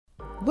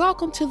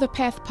Welcome to the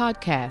Path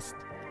Podcast,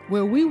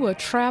 where we will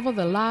travel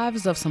the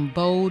lives of some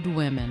bold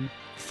women,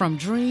 from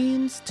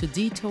dreams to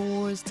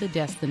detours to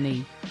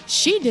destiny.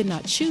 She did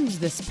not choose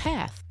this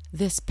path.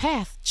 This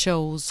path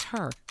chose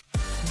her.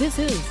 This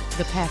is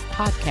the Path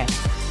Podcast.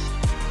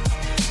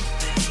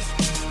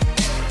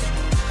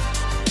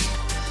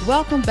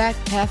 Welcome back,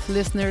 Path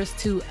listeners,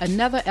 to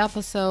another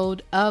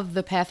episode of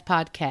the Path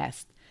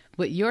Podcast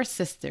with your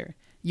sister,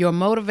 your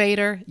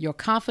motivator, your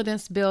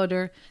confidence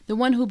builder, the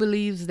one who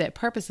believes that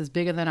purpose is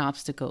bigger than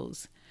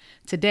obstacles.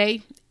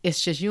 Today,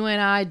 it's just you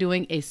and I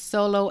doing a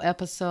solo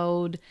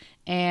episode,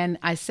 and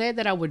I said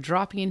that I would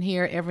drop in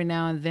here every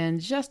now and then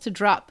just to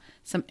drop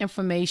some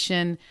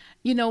information.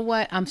 You know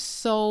what? I'm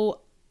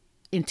so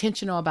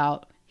intentional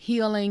about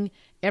healing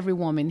every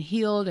woman,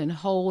 healed and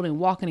whole and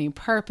walking in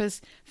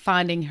purpose,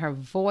 finding her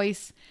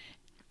voice,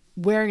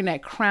 wearing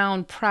that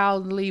crown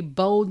proudly,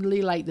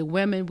 boldly, like the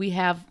women we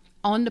have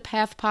on the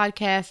Path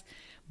Podcast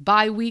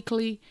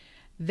bi-weekly,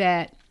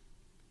 that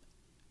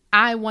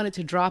I wanted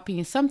to drop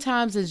in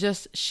sometimes and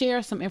just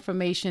share some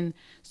information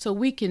so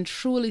we can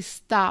truly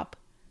stop,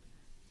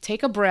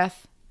 take a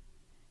breath,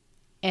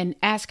 and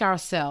ask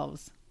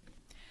ourselves,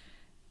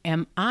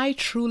 am I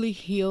truly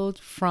healed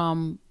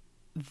from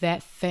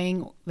that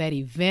thing, that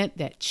event,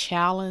 that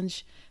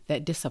challenge,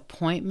 that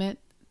disappointment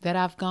that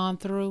I've gone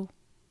through?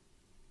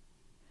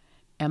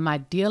 Am I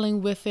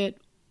dealing with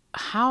it?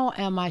 How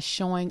am I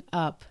showing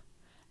up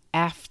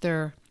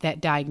after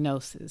that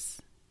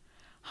diagnosis?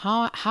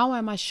 How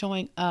am I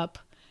showing up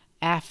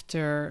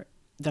after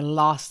the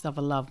loss of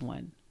a loved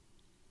one?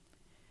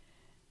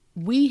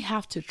 We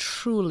have to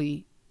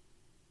truly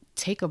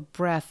take a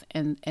breath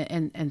and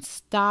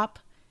stop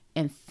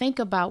and think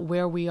about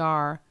where we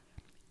are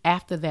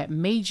after that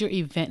major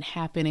event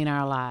happened in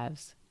our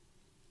lives.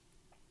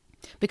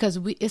 Because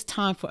it's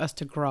time for us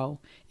to grow.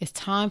 It's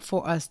time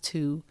for us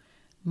to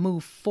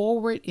move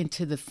forward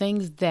into the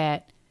things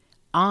that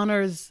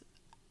honors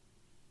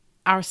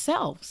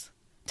ourselves,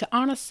 to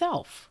honor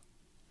self.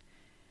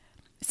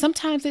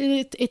 Sometimes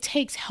it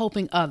takes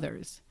helping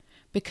others,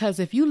 because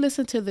if you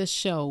listen to this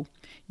show,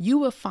 you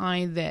will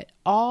find that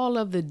all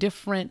of the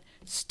different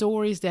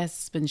stories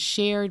that's been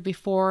shared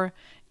before,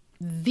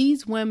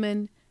 these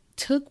women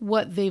took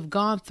what they've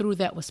gone through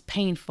that was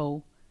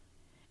painful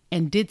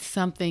and did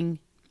something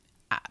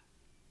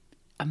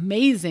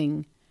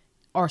amazing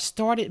or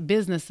started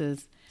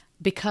businesses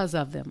because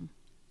of them.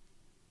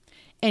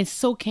 And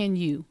so can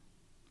you.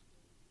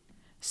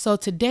 So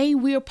today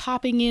we're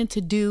popping in to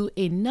do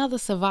another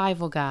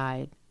survival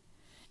guide.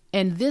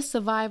 And this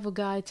survival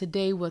guide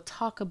today will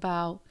talk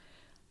about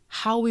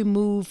how we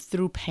move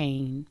through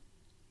pain.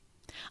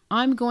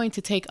 I'm going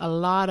to take a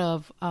lot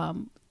of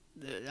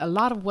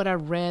what I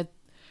read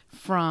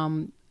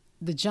from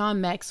the John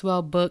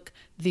Maxwell book,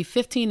 The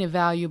 15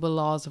 Invaluable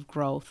Laws of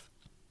Growth,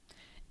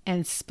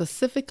 and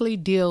specifically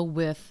deal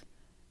with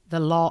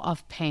the law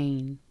of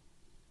pain.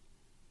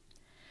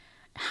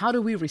 How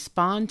do we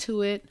respond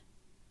to it?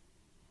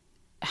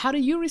 How do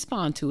you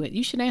respond to it?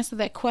 You should answer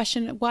that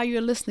question while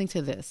you're listening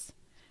to this.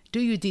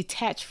 Do you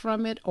detach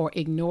from it or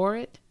ignore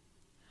it?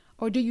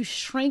 Or do you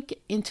shrink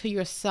into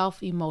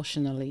yourself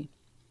emotionally?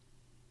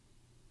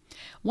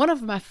 One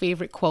of my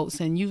favorite quotes,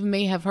 and you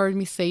may have heard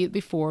me say it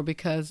before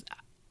because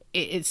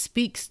it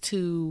speaks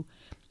to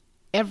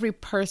every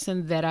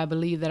person that I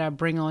believe that I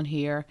bring on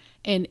here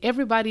and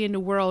everybody in the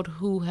world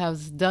who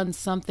has done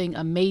something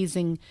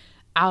amazing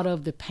out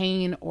of the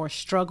pain or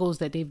struggles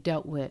that they've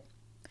dealt with.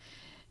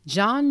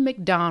 John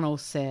McDonald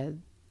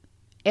said,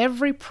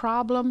 "Every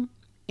problem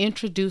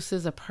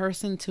introduces a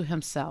person to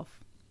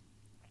himself."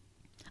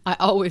 I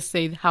always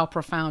say, how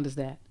profound is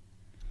that?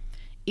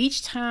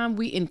 Each time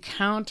we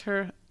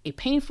encounter a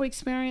painful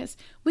experience,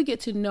 we get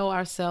to know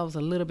ourselves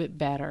a little bit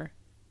better.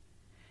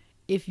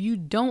 If you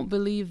don't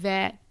believe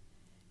that,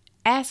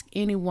 ask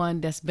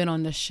anyone that's been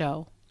on the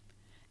show.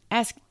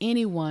 Ask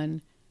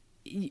anyone.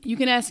 You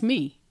can ask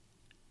me.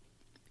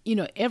 You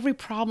know, every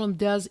problem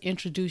does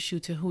introduce you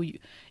to who you.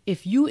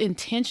 If you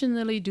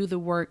intentionally do the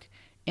work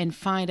and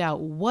find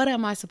out, what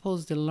am I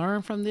supposed to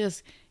learn from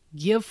this,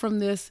 give from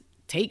this,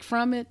 take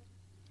from it,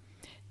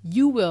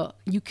 you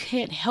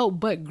can't help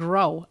but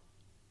grow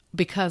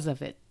because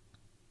of it.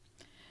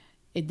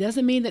 It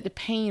doesn't mean that the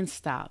pain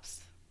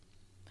stops.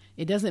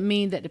 It doesn't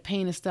mean that the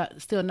pain is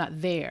still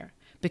not there,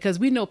 because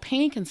we know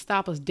pain can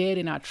stop us dead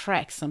in our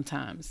tracks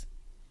sometimes.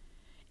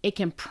 It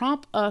can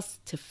prompt us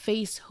to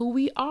face who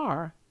we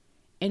are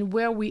and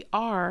where we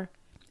are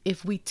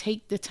if we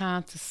take the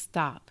time to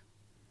stop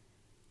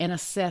and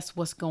assess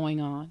what's going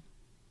on.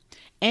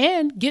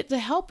 And get the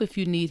help if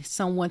you need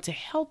someone to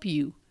help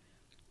you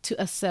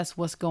to assess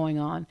what's going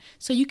on,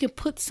 so you can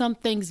put some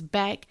things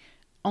back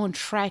on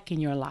track in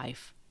your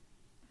life.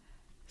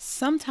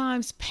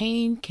 Sometimes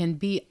pain can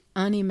be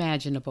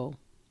unimaginable.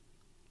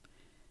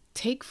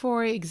 Take,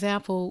 for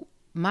example,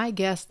 my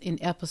guest in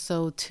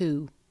episode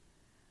 2,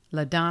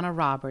 LaDonna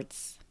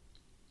Roberts.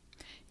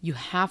 You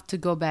have to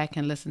go back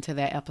and listen to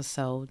that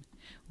episode.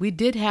 We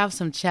did have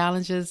some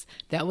challenges.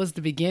 That was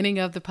the beginning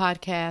of the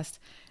podcast.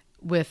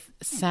 with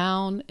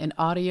sound and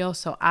audio.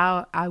 So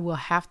I will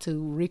have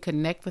to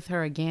reconnect with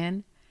her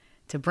again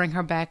to bring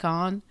her back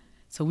on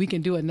so we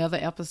can do another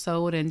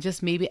episode and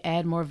just maybe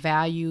add more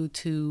value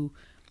to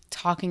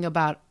talking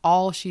about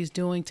all she's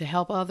doing to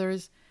help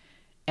others,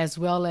 as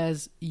well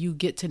as you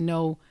get to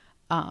know,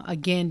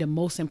 again, the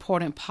most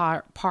important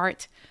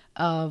part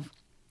of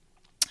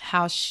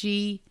how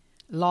she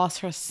lost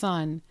her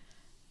son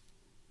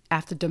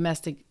after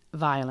domestic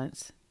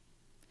violence.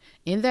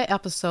 In that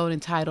episode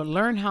entitled,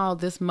 Learn How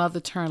This Mother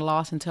Turned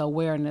Loss into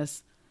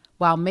Awareness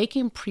While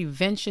Making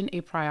Prevention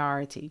a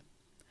Priority.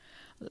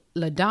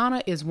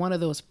 LaDonna is one of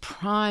those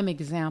prime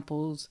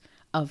examples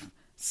of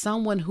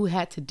someone who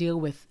had to deal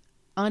with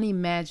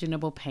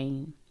unimaginable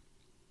pain.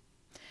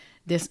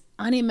 This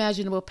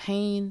unimaginable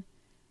pain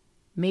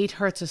made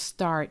her to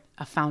start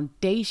a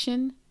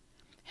foundation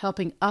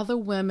helping other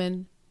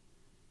women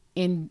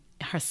in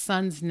her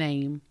son's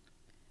name.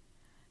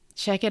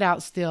 Check it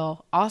out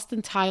still,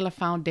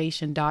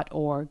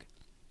 AustinTylerFoundation.org.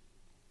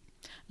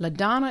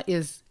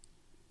 LaDonna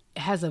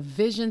has a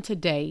vision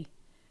today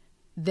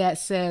that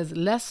says,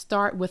 let's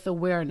start with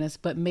awareness,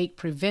 but make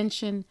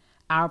prevention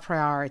our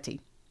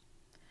priority.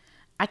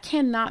 I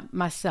cannot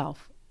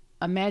myself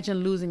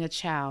imagine losing a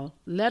child,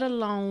 let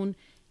alone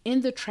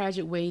in the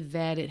tragic way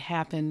that it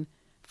happened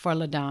for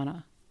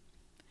LaDonna.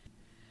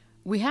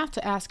 We have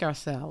to ask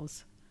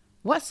ourselves,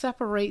 what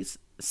separates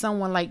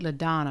someone like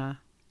LaDonna,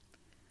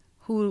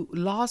 who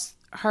lost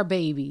her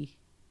baby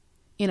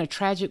in a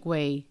tragic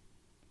way,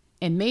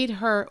 and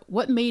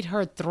what made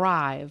her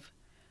thrive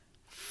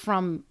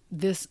from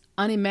this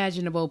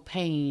unimaginable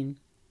pain,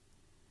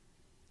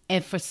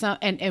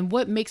 and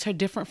what makes her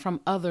different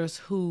from others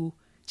who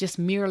just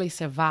merely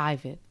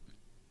survive it?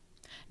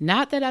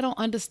 Not that I don't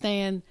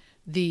understand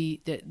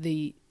the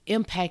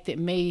impact it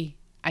may,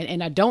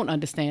 and I don't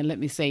understand, let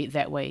me say it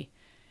that way,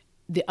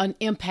 the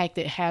impact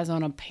it has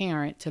on a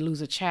parent to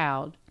lose a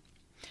child.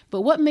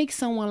 But what makes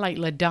someone like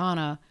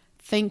LaDonna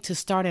think to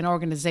start an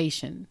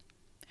organization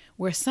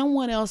where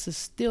someone else is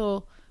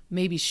still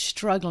maybe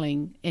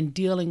struggling and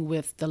dealing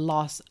with the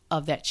loss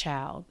of that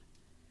child?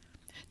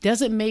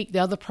 Doesn't make the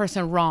other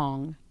person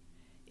wrong.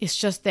 It's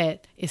just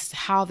that it's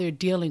how they're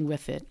dealing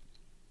with it.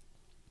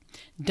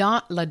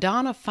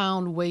 LaDonna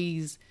found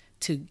ways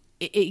to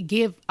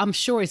I'm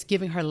sure it's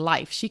giving her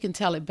life. She can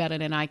tell it better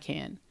than I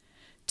can,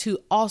 to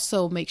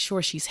also make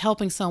sure she's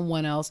helping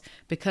someone else,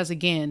 because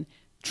again,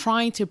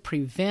 trying to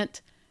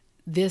prevent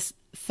this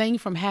thing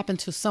from happening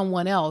to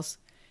someone else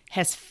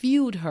has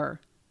fueled her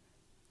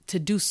to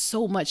do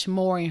so much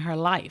more in her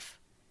life,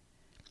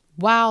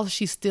 while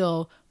she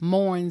still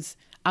mourns,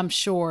 I'm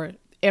sure,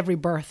 every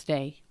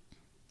birthday,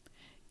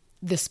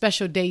 the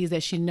special days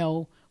that she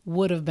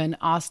would have been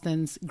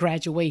Austin's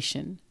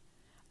graduation,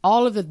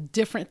 all of the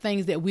different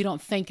things that we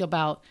don't think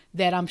about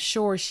that I'm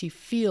sure she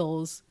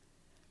feels,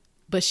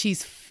 but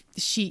she's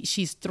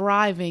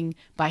thriving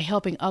by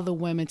helping other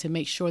women to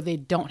make sure they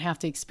don't have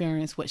to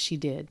experience what she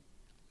did.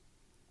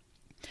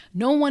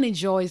 No one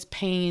enjoys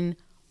pain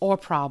or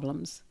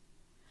problems,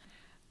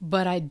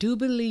 but I do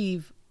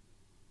believe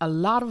a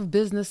lot of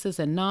businesses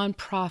and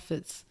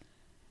nonprofits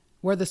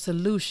were the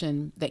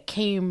solution that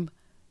came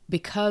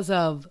because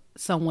of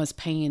someone's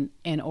pain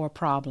and or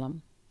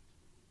problem.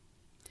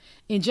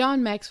 In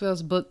John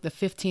Maxwell's book, The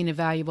 15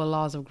 Invaluable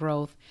Laws of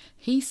Growth,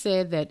 he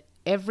said that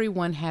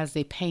everyone has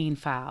a pain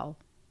file.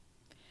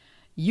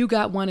 You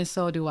got one and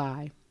so do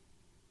I.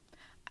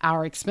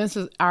 Our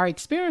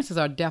experiences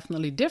are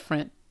definitely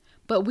different,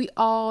 but we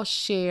all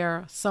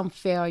share some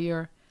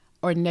failure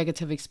or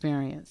negative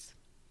experience.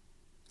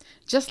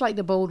 Just like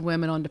the bold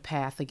women on the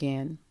path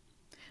again,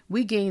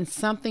 we gained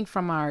something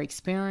from our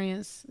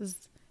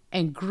experiences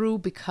and grew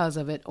because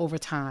of it over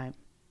time.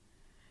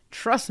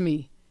 Trust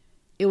me,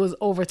 it was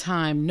over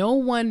time. No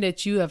one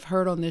that you have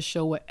heard on this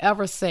show will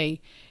ever say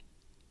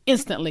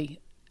instantly,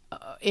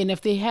 and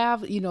if they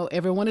have,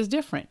 everyone is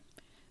different,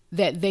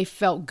 that they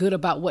felt good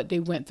about what they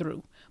went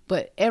through.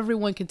 But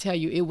everyone can tell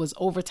you it was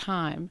over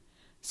time.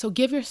 So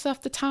give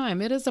yourself the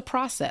time. It is a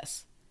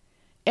process.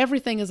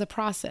 Everything is a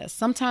process.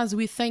 Sometimes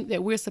we think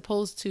that we're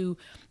supposed to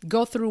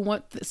go through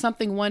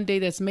something one day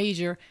that's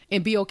major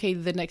and be okay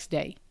the next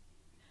day.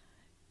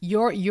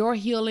 Your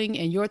healing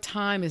and your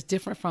time is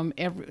different from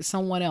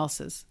someone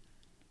else's.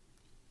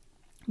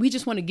 We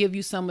just want to give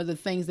you some of the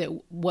things that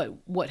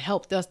what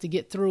helped us to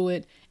get through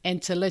it,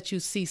 and to let you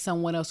see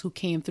someone else who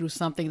came through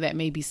something that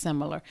may be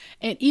similar.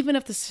 And even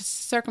if the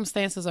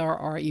circumstances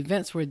or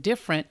events were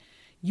different,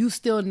 you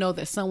still know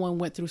that someone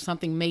went through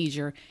something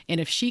major. And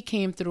if she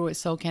came through it,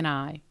 so can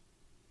I.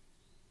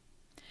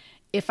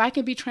 If I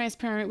can be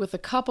transparent with a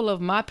couple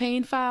of my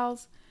pain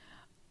files,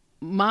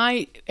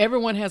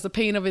 everyone has a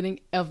pain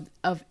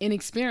of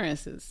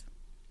inexperiences.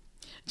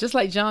 Just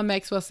like John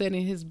Maxwell said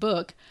in his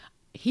book,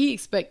 he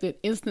expected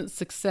instant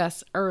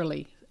success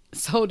early.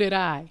 So did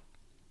I.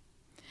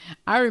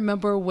 I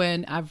remember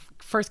when I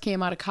first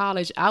came out of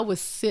college, I would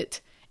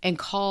sit and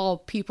call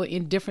people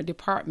in different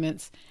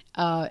departments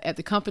at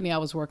the company I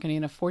was working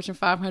in, a Fortune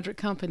 500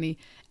 company,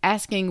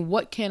 asking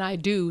what can I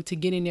do to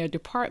get in their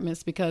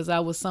departments, because I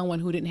was someone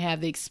who didn't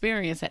have the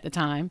experience at the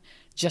time,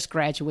 just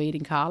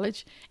graduating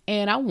college,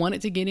 and I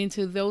wanted to get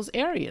into those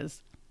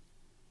areas.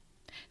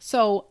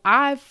 So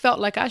I felt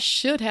like I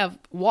should have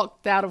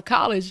walked out of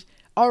college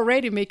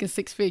already making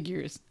six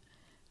figures.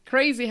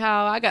 Crazy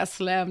how I got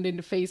slammed in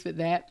the face with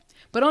that.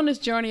 But on this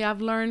journey,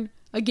 I've learned,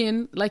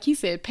 again, like he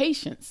said,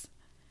 patience,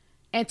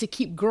 and to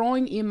keep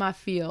growing in my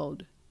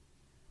field.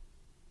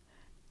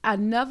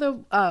 Another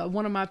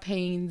one of my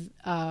pains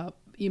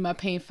in my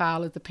pain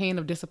file is the pain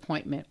of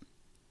disappointment.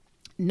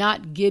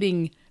 Not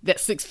getting that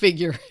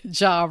six-figure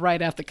job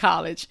right after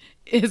college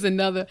is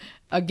another.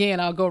 Again,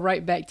 I'll go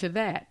right back to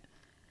that.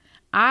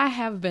 I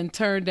have been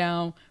turned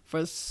down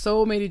for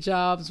so many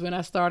jobs when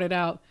I started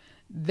out.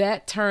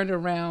 That turned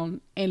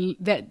around, and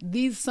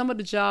some of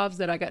the jobs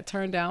that I got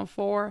turned down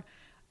for,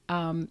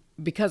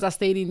 because I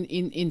stayed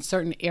in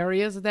certain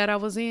areas that I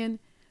was in,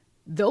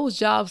 those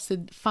jobs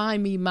to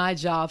find me my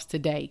jobs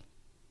today.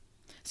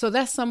 So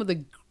that's some of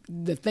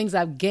the things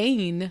I've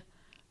gained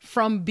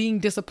from being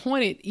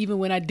disappointed, even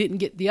when I didn't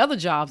get the other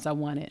jobs I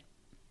wanted.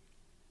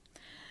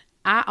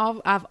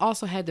 I've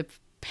also had the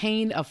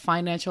pain of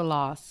financial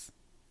loss.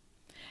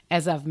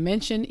 As I've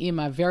mentioned in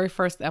my very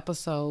first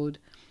episode,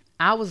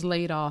 I was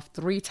laid off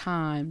 3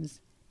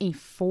 times in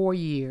 4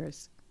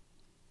 years.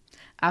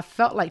 I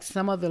felt like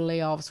some of the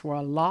layoffs were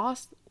a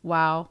loss,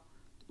 while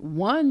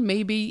one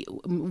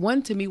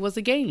to me was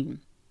a gain.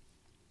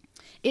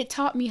 It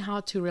taught me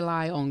how to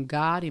rely on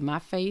God in my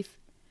faith,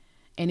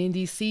 and in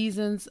these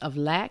seasons of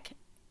lack,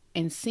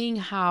 and seeing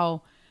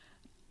how,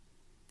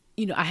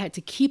 I had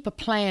to keep a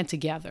plan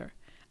together.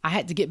 I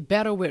had to get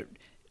better with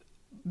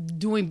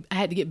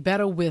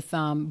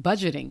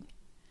budgeting.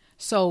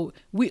 So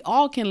we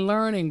all can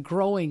learn and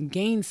grow and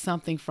gain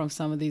something from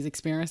some of these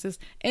experiences.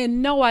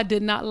 And no, I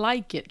did not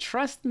like it.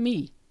 Trust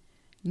me.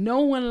 No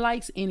one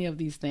likes any of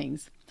these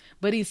things.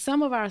 But in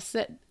some of our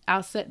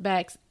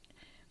setbacks,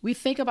 we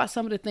think about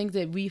some of the things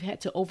that we've had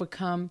to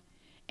overcome,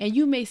 and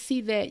you may see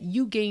that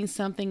you gained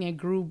something and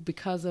grew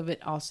because of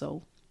it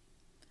also.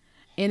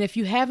 And if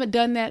you haven't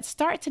done that,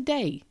 start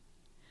today.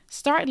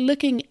 Start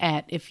looking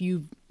at, if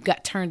you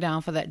got turned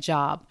down for that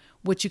job,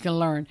 what you can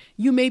learn.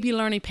 You may be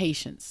learning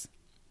patience.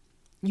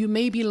 You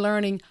may be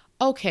learning,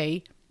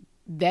 okay,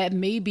 that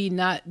may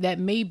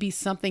be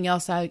something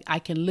else I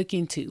can look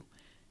into.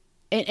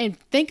 And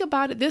think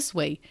about it this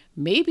way.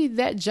 Maybe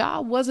that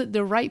job wasn't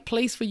the right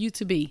place for you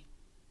to be.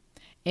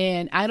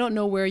 And I don't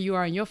know where you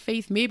are in your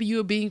faith. Maybe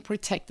you're being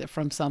protected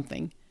from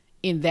something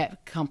in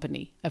that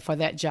company for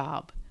that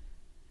job.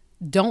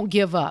 Don't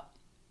give up.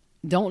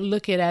 Don't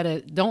look at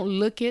it. Don't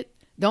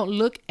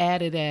look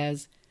at it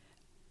as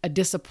a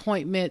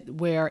disappointment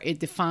where it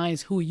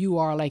defines who you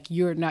are, like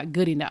you're not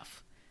good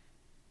enough.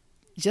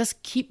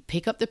 Just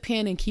pick up the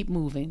pen and keep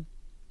moving.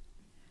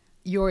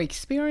 Your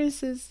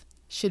experiences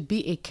should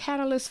be a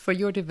catalyst for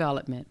your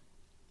development.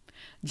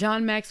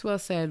 John Maxwell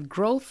said,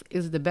 growth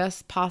is the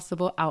best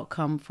possible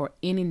outcome for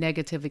any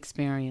negative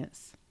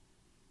experience.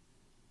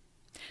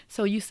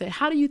 So you said,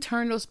 how do you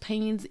turn those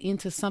pains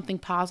into something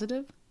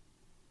positive?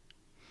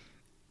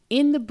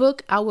 In the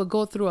book, I will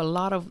go through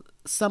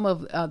some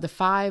of the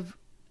 5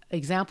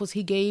 examples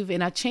he gave,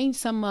 and I changed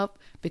some up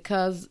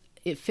because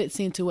it fits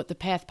into what the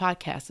Path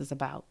Podcast is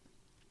about.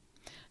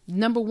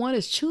 Number 1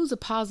 is choose a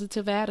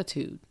positive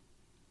attitude.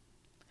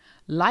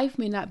 Life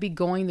may not be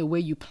going the way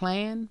you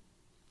plan,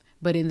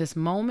 but in this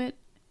moment,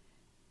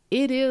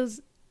 it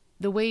is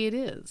the way it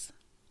is.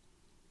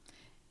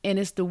 And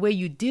it's the way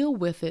you deal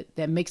with it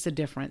that makes a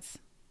difference.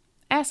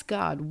 Ask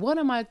God, what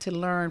am I to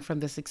learn from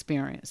this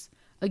experience?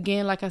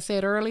 Again, like I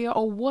said earlier,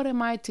 or what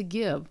am I to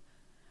give?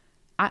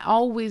 I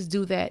always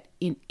do that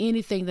in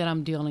anything that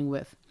I'm dealing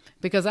with,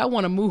 because I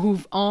want to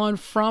move on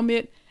from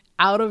it,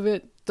 out of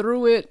it,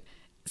 through it,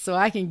 so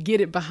I can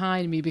get it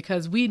behind me,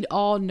 because we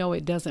all know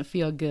it doesn't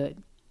feel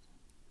good.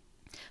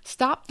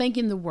 Stop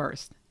thinking the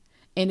worst.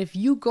 And if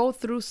you go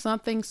through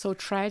something so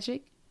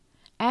tragic,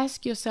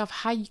 ask yourself,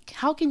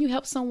 how can you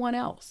help someone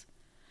else?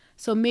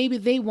 So maybe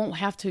they won't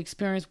have to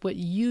experience what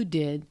you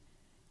did,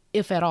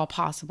 if at all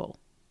possible.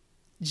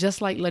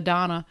 Just like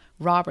LaDonna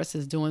Roberts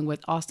is doing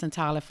with Austin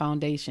Tyler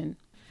Foundation.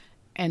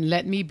 And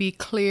let me be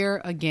clear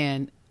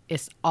again,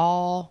 it's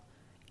all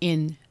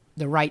in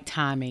the right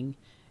timing.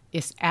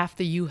 It's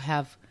after you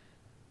have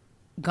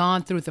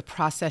gone through the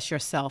process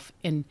yourself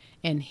and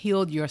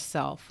healed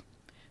yourself,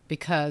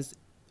 because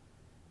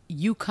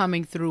you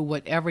coming through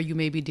whatever you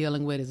may be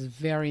dealing with is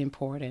very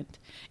important.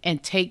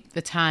 And take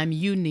the time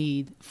you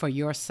need for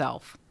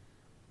yourself.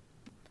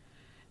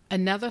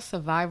 Another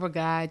survivor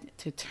guide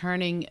to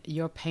turning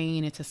your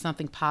pain into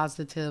something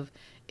positive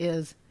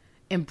is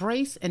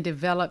embrace and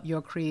develop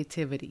your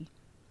creativity.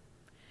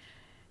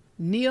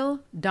 Neil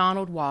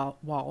Donald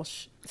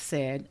Walsh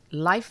said,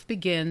 life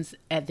begins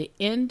at the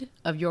end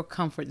of your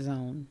comfort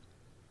zone.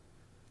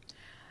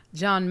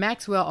 John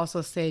Maxwell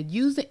also said,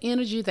 use the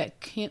energy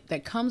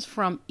that comes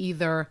from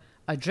either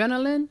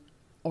adrenaline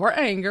or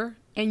anger,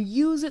 and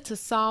use it to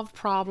solve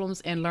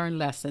problems and learn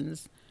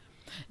lessons.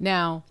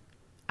 Now,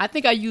 I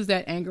think I used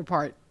that anger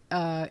part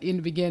in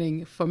the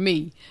beginning for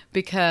me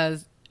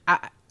because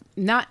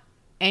not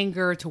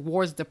anger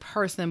towards the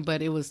person,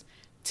 but it was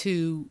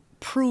to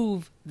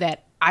prove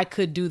that I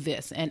could do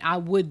this and I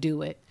would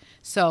do it.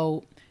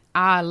 So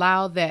I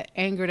allowed that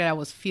anger that I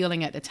was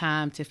feeling at the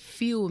time to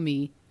fuel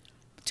me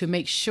to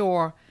make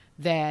sure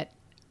that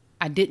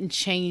I didn't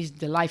change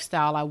the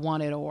lifestyle I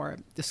wanted or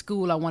the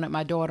school I wanted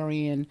my daughter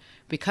in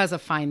because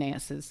of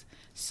finances.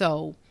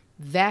 So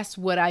that's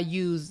what I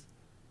use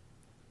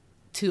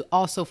to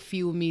also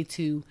fuel me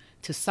to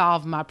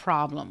solve my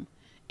problem.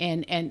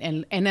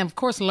 And of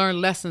course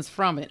learn lessons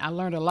from it. I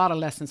learned a lot of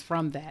lessons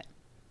from that.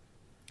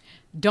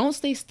 Don't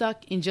stay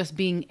stuck in just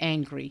being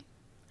angry.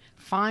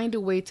 Find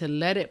a way to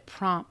let it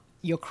prompt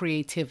your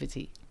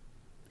creativity.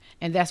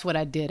 And that's what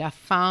I did. I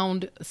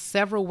found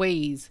several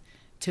ways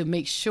to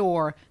make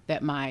sure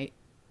that my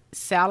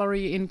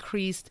salary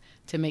increased,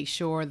 to make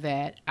sure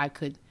that I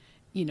could,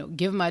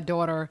 give my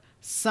daughter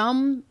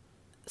some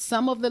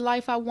of the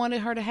life I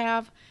wanted her to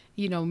have.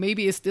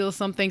 Maybe it's still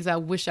some things I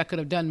wish I could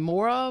have done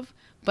more of,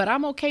 but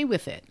I'm okay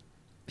with it.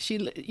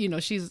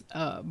 She's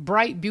a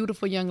bright,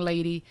 beautiful young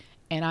lady,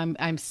 and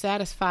I'm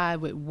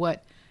satisfied with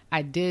what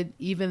I did,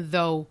 even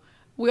though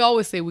we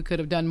always say we could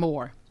have done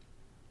more.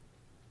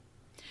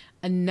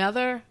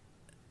 Another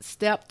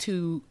step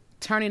to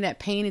turning that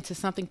pain into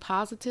something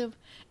positive,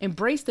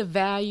 embrace the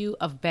value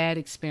of bad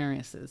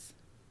experiences.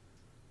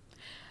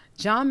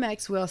 John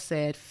Maxwell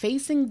said,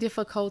 facing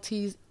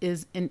difficulties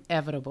is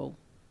inevitable.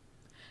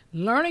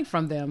 Learning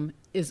from them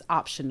is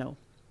optional.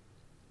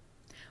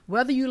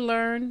 Whether you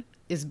learn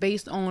is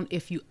based on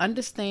if you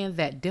understand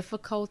that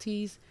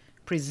difficulties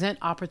present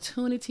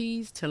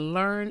opportunities to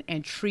learn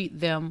and treat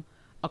them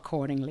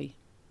accordingly.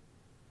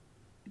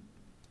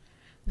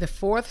 The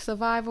fourth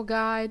survival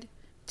guide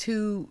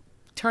to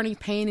turning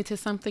pain into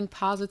something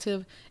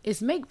positive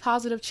is make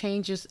positive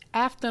changes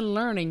after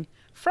learning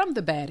from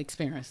the bad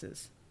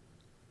experiences.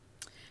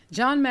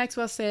 John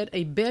Maxwell said,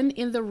 a bend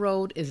in the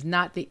road is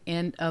not the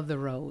end of the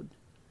road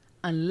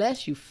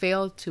unless you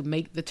fail to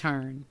make the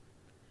turn.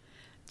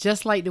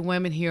 Just like the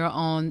women here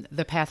on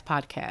the Path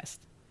Podcast,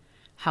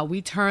 how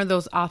we turn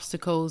those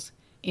obstacles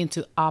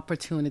into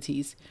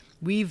opportunities.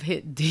 We've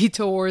hit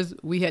detours.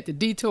 We had to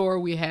detour.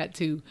 We had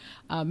to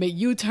make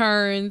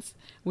U-turns.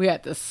 We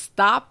had to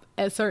stop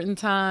at certain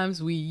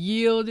times. We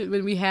yielded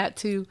when we had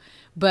to,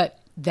 but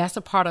that's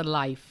a part of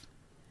life.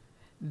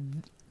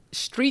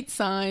 Street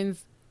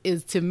signs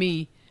is, to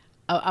me,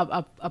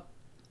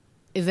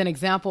 is an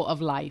example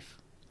of life.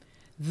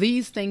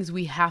 These things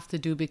we have to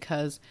do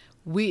because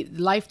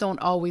life don't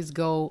always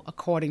go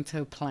according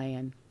to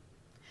plan.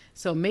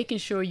 So making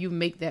sure you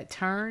make that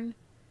turn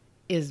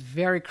is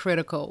very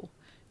critical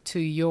to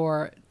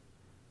you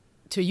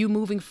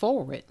moving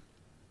forward.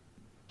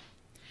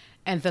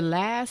 And the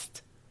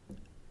last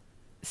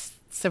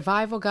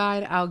survival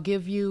guide I'll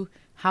give you,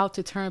 how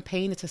to turn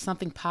pain into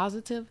something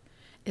positive,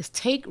 is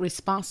take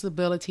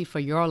responsibility for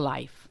your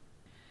life.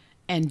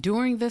 And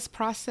during this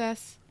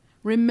process,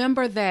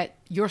 remember that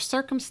your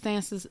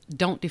circumstances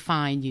don't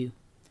define you.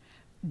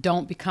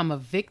 Don't become a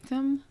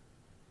victim.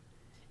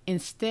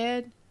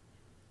 Instead,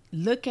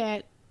 look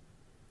at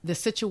the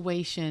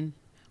situation,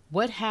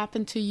 what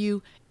happened to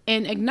you,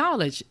 and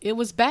acknowledge it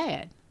was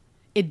bad.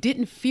 It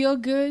didn't feel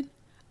good.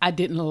 I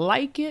didn't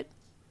like it,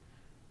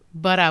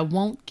 but I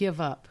won't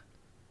give up.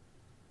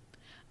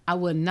 I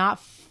will not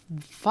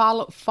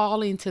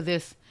fall into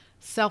this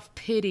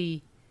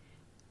self-pity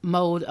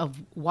mode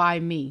of why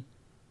me.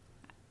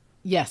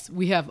 Yes,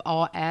 we have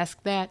all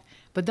asked that,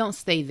 but don't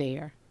stay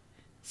there.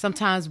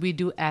 Sometimes we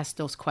do ask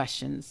those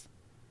questions.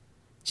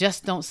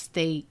 Just don't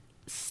stay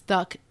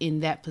stuck in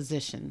that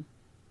position.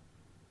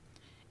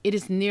 It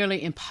is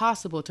nearly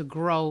impossible to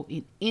grow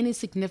in any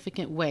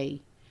significant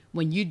way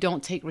when you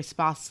don't take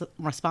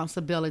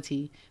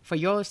responsibility for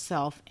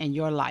yourself and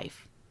your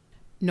life.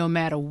 No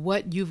matter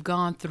what you've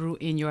gone through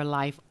in your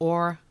life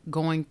or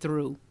going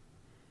through,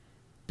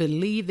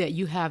 believe that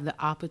you have the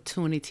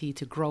opportunity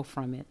to grow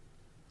from it.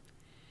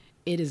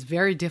 It is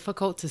very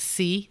difficult to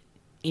see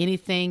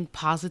anything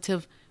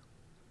positive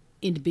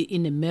in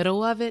the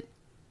middle of it,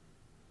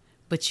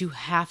 but you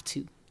have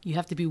to. You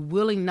have to be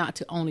willing not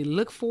to only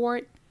look for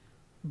it,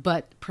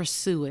 but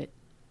pursue it.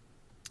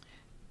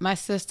 My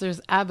sisters,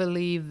 I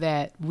believe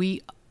that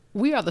we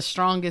are the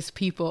strongest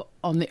people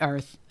on the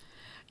earth.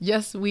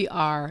 Yes, we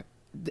are.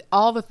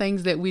 All the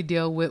things that we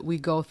deal with, we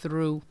go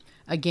through.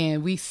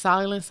 Again, we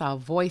silence our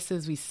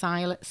voices. We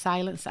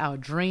silence our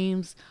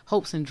dreams,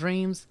 hopes and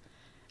dreams.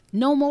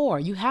 No more.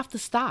 You have to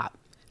stop.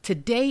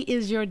 Today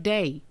is your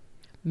day.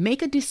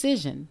 Make a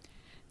decision.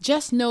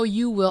 Just know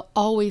you will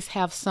always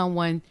have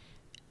someone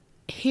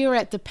here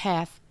at the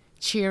Path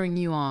cheering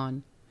you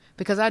on.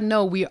 Because I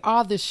know we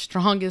are the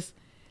strongest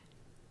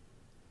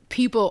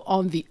people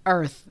on the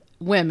earth,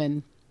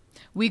 women.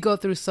 We go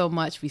through so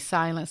much. We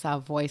silence our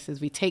voices.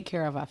 We take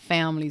care of our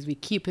families. We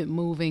keep it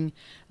moving.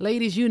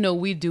 Ladies, you know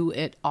we do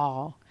it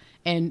all.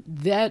 And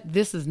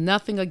this is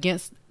nothing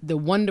against the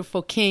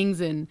wonderful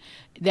kings and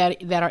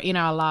that are in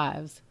our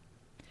lives.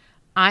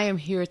 I am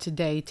here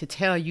today to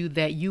tell you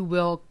that you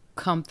will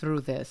come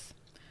through this.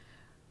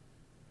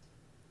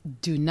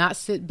 Do not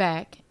sit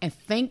back and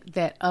think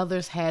that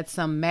others had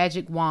some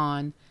magic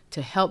wand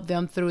to help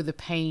them through the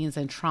pains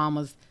and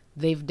traumas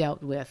they've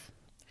dealt with.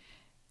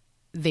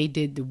 They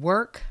did the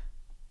work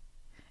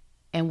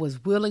and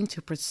was willing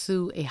to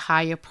pursue a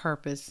higher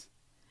purpose,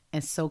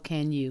 and so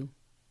can you.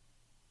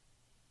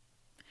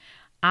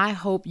 I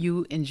hope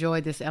you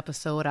enjoyed this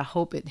episode. I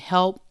hope it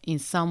helped in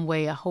some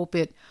way. I hope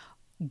it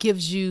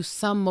gives you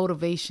some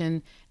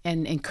motivation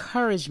and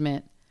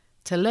encouragement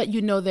to let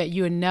you know that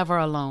you're never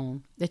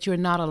alone, that you're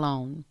not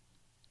alone,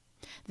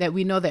 that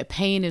we know that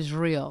pain is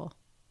real,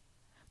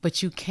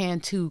 but you can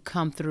too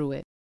come through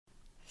it.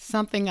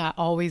 Something I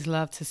always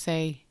love to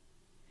say,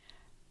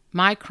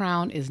 my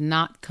crown is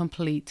not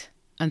complete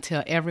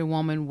until every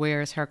woman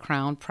wears her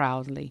crown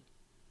proudly.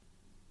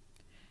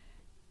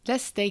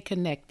 Let's stay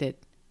connected.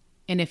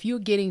 And if you're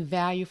getting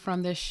value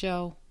from this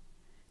show,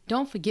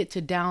 don't forget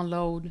to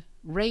download,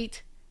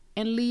 rate,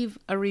 and leave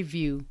a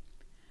review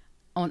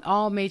on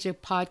all major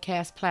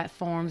podcast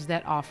platforms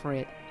that offer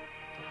it.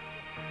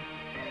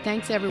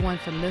 Thanks everyone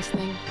for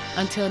listening.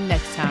 Until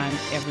next time,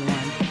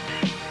 everyone.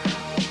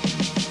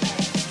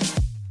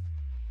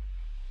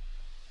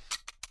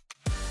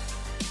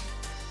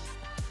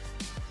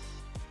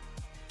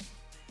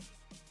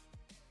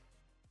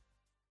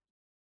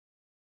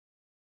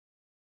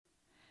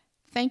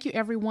 Thank you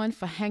everyone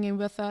for hanging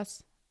with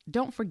us.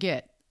 Don't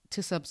forget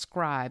to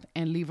subscribe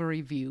and leave a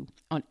review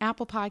on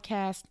Apple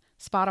Podcasts,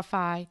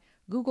 Spotify,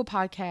 Google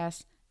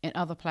Podcasts, and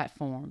other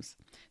platforms,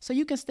 so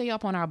you can stay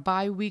up on our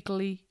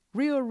bi-weekly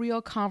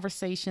real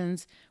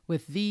conversations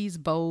with these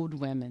bold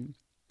women.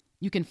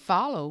 You can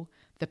follow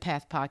The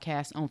Path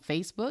Podcast on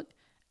Facebook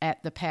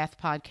at The Path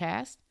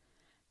Podcast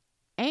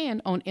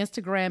and on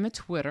Instagram and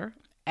Twitter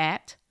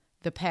at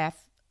The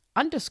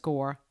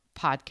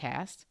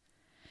Path_podcast.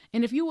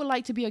 And if you would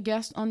like to be a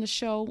guest on the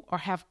show or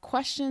have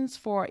questions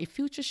for a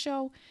future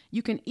show,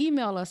 you can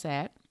email us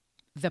at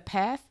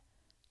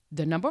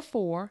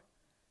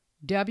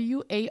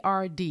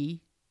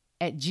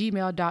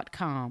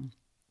thepath4ward@gmail.com.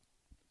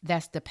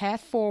 That's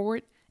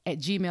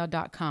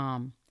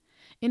thepathforward@gmail.com.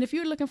 And if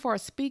you're looking for a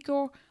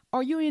speaker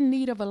or you're in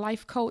need of a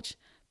life coach,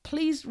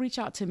 please reach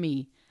out to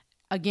me.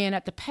 Again,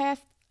 at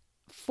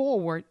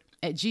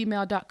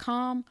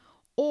thepathforward@gmail.com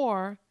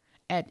or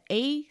at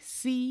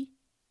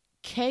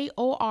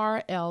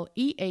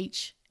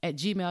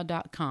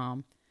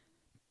ACKORLEH@gmail.com.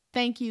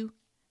 Thank you.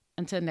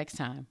 Until next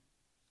time.